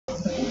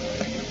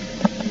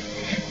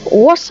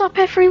What's up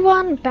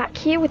everyone, back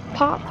here with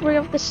part 3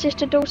 of the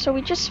Citadel. So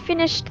we just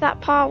finished that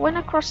part, went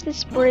across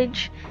this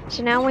bridge,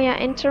 so now we are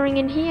entering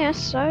in here,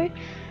 so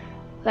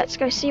let's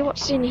go see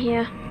what's in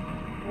here.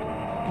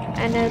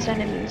 And there's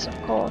enemies, of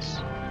course.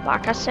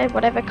 Like I said,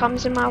 whatever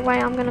comes in my way,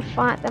 I'm gonna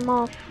fight them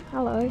off.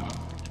 Hello.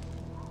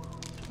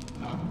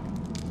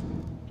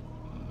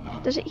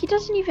 He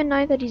doesn't even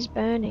know that he's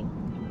burning.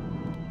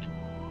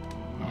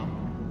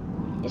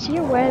 Is he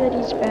aware that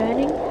he's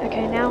burning?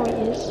 Okay, now he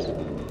is.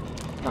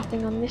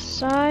 Nothing on this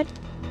side.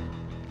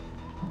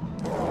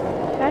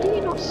 How do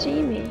you not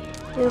see me?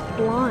 You're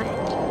blind.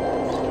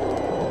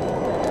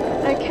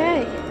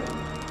 Okay.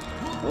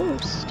 Ooh,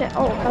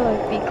 oh,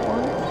 hello, big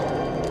one.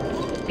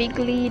 The big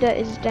leader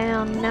is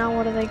down. Now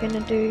what are they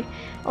gonna do?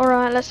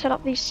 Alright, let's head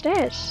up these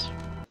stairs.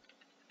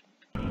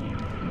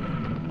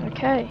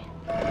 Okay.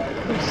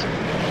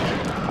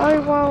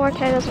 Oh, whoa,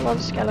 okay, there's a lot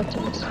of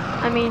skeletons.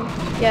 I mean,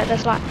 yeah,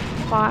 there's like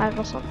 5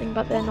 or something,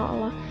 but they're not a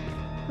lot.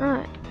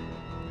 Right.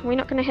 Are we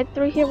not gonna head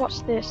through here?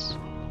 What's this?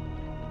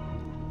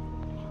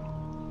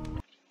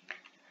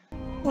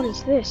 What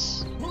is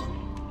this?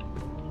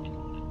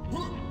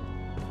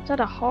 Is that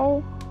a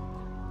hole?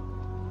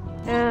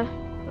 Yeah,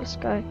 let's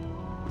go.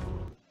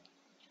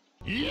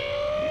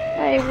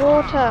 Hey,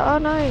 water! Oh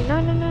no,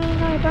 no, no, no, no,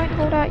 no, don't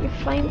hold out your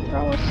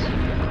flamethrowers.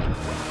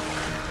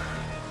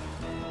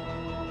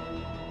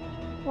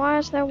 Why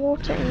is there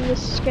water in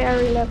this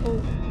scary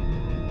level?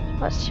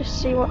 Let's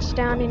just see what's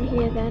down in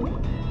here then.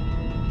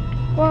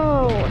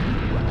 Whoa!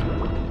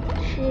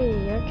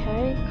 Gee,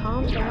 okay,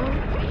 calm down.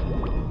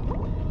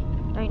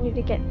 Don't need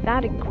to get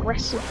that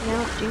aggressive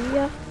now, do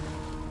ya?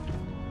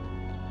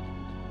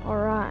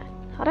 Alright,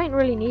 I don't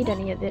really need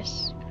any of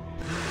this.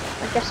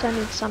 I guess I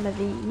need some of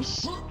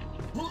these.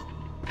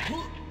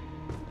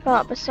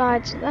 But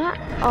besides that,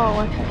 oh,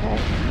 okay.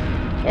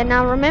 Yeah,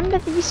 now remember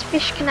these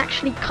fish can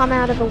actually come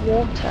out of the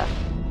water,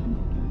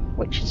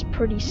 which is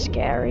pretty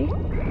scary.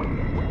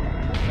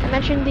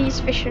 Imagine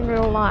these fish in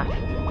real life.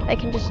 They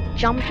can just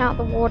jump out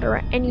the water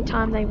at any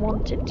time they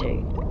wanted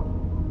to.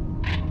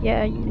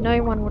 Yeah,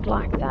 no one would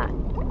like that.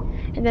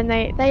 And then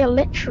they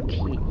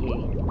electrocute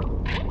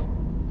you.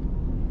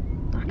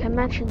 I can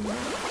imagine that.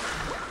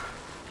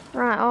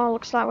 Right, oh,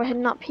 looks like we're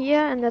heading up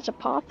here and there's a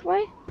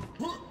pathway.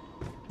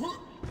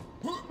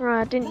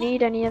 Right, I didn't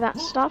need any of that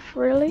stuff,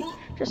 really.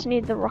 Just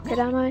need the rocket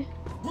ammo.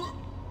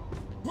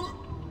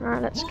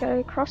 Right, let's go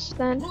across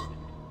then.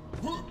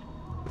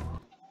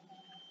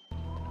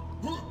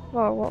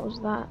 Whoa, what was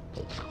that?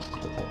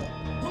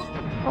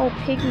 Oh,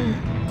 piggy.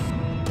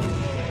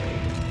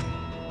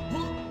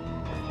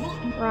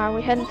 Right,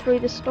 we're heading through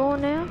this door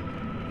now.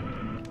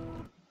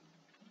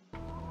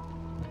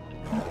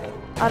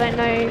 I don't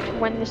know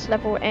when this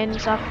level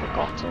ends, I've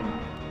forgotten.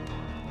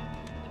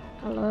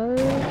 Hello?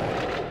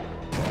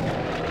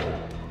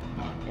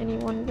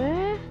 Anyone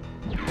there?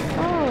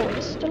 Oh,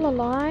 he's still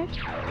alive?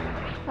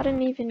 I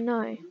didn't even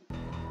know.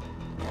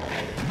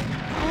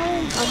 Oh,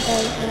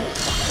 okay,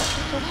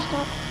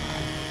 stop.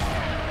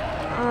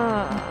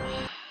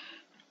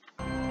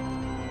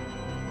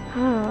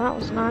 Oh, that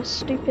was nice.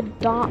 Stupid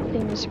dart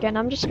things again.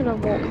 I'm just gonna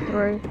walk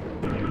through.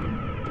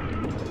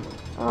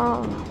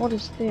 Oh, what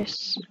is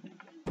this?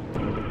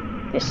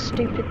 This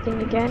stupid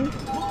thing again.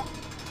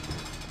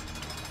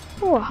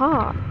 Oh, a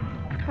heart.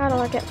 How do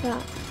I get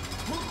that?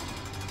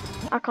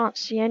 I can't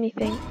see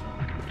anything.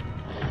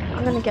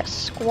 I'm gonna get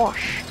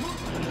squashed.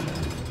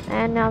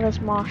 And now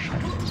there's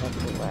marshmallows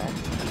everywhere.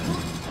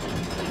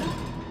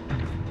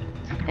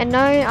 And no,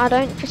 I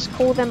don't just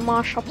call them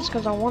marsh hoppers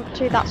because I want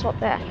to. That's what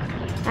they're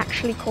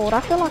actually called.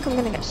 I feel like I'm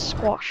gonna get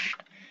squashed.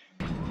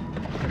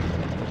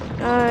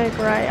 Oh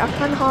great, I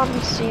can hardly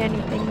see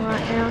anything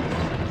right now.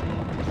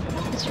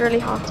 It's really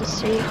hard to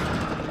see.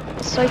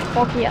 It's so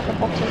foggy at the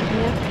bottom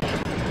here.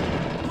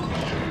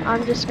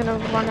 I'm just gonna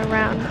run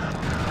around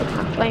with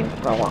my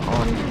flamethrower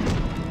on.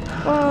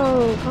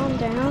 Whoa, calm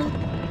down.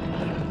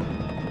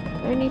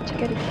 No need to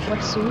get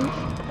aggressive.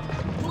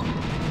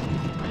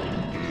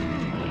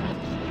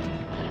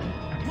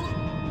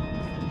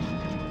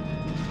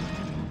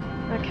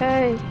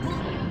 Okay.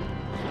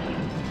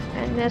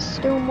 And there's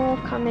still more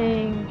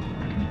coming.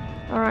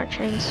 Alright,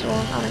 chainsaw.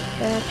 I don't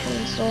care,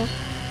 chainsaw.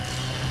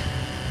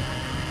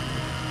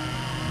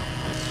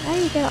 How do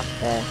you get up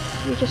there?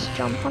 You just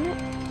jump on it?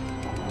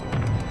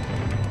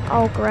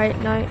 Oh great,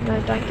 no,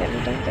 don't get me,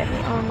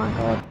 oh my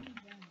god.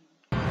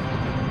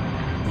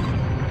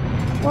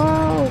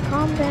 Whoa,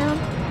 calm down.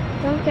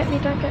 Don't get me.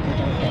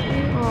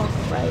 Oh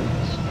great.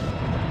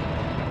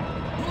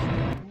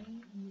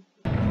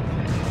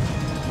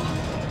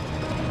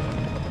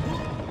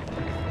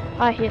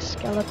 I hear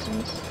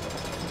skeletons.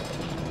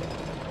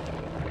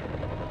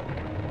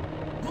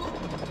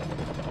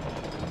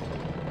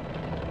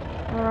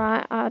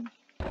 Alright,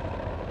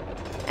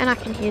 and I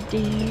can hear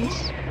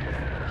these.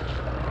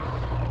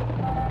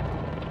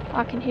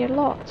 I can hear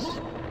lots.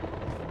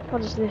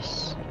 What is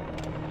this?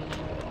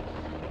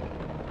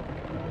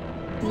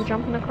 Are you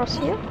jumping across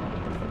here?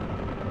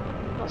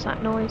 What's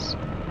that noise?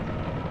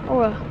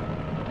 Oh,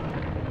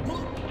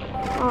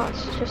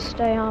 it's just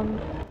a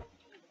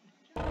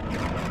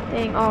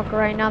thing. Oh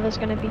great, now there's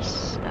going to be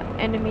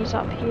enemies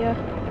up here.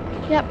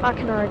 Yep, I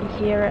can already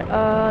hear it.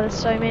 There's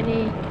so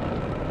many.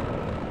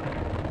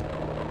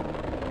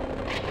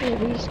 Who are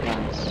these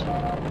guys?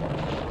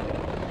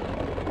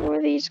 Who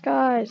are these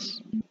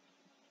guys?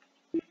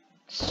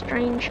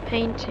 Strange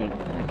painting.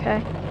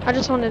 Okay. I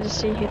just wanted to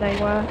see who they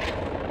were.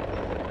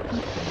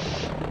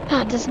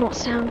 That does not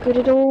sound good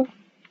at all.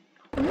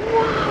 Wow!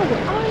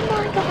 Oh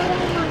my god,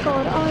 oh my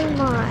god, oh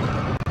my.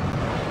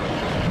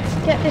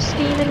 Get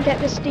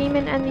this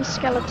demon and these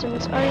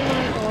skeletons. Oh my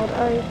god,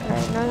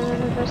 okay.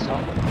 No,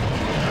 stop.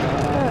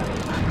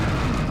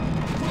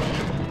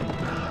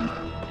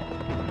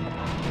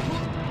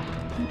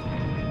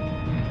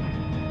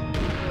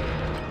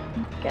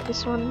 Get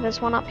this one.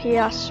 There's one up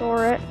here. I saw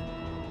it.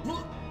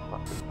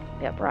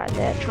 Yep, right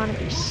there. Trying to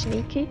be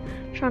sneaky.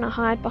 Trying to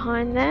hide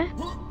behind there.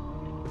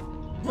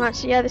 Right,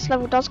 so yeah, this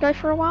level does go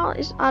for a while.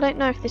 I don't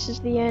know if this is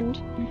the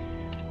end.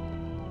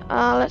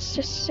 Let's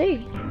just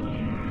see.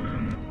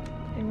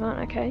 Hang on,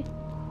 okay.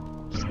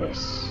 What's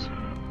this?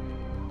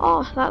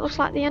 Oh, that looks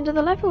like the end of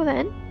the level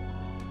then.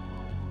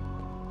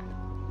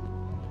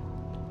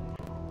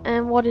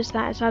 And what is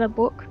that? Is that a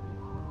book?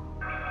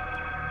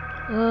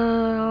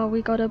 Oh,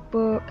 we got a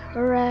book.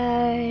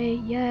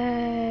 Hooray!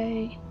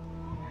 Yay!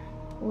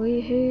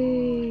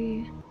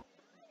 Woohoo!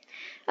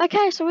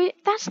 Okay, so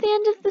that's the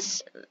end of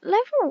this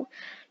level.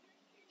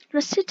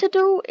 The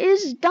Citadel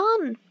is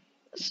done.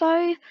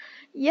 So,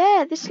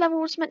 yeah, this level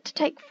was meant to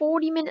take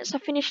 40 minutes. I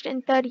finished it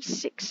in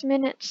 36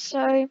 minutes.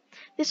 So,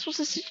 this was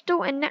the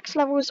Citadel, and next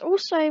level is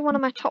also one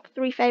of my top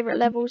 3 favourite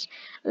levels,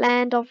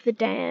 Land of the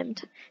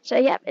Damned. So,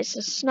 yeah, it's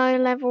a snow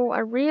level,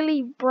 a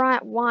really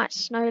bright white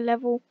snow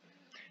level.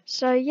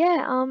 So,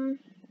 yeah,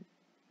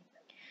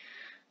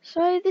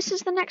 so this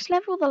is the next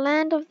level, the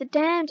Land of the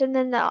Damned, and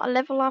then the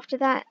level after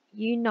that,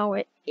 you know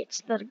it.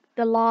 It's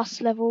the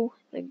last level,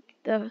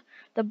 the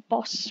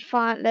boss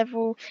fight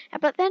level.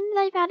 But then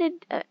they've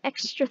added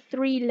extra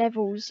 3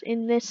 levels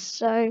in this,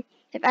 so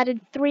they've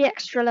added 3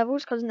 extra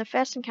levels, because in the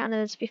first encounter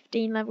there's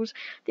 15 levels.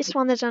 This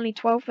one there's only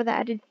 12, but they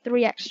added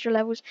 3 extra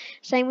levels.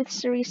 Same with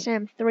Serious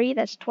Sam 3,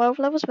 there's 12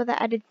 levels, but they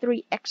added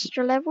 3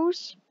 extra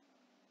levels.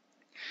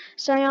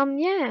 So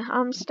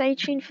yeah, stay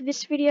tuned for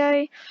this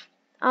video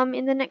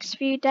in the next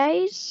few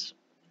days,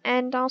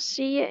 and I'll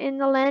see you in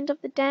the Land of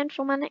the Damned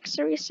for my next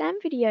Serious Sam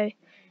video.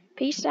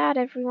 Peace out,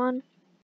 everyone.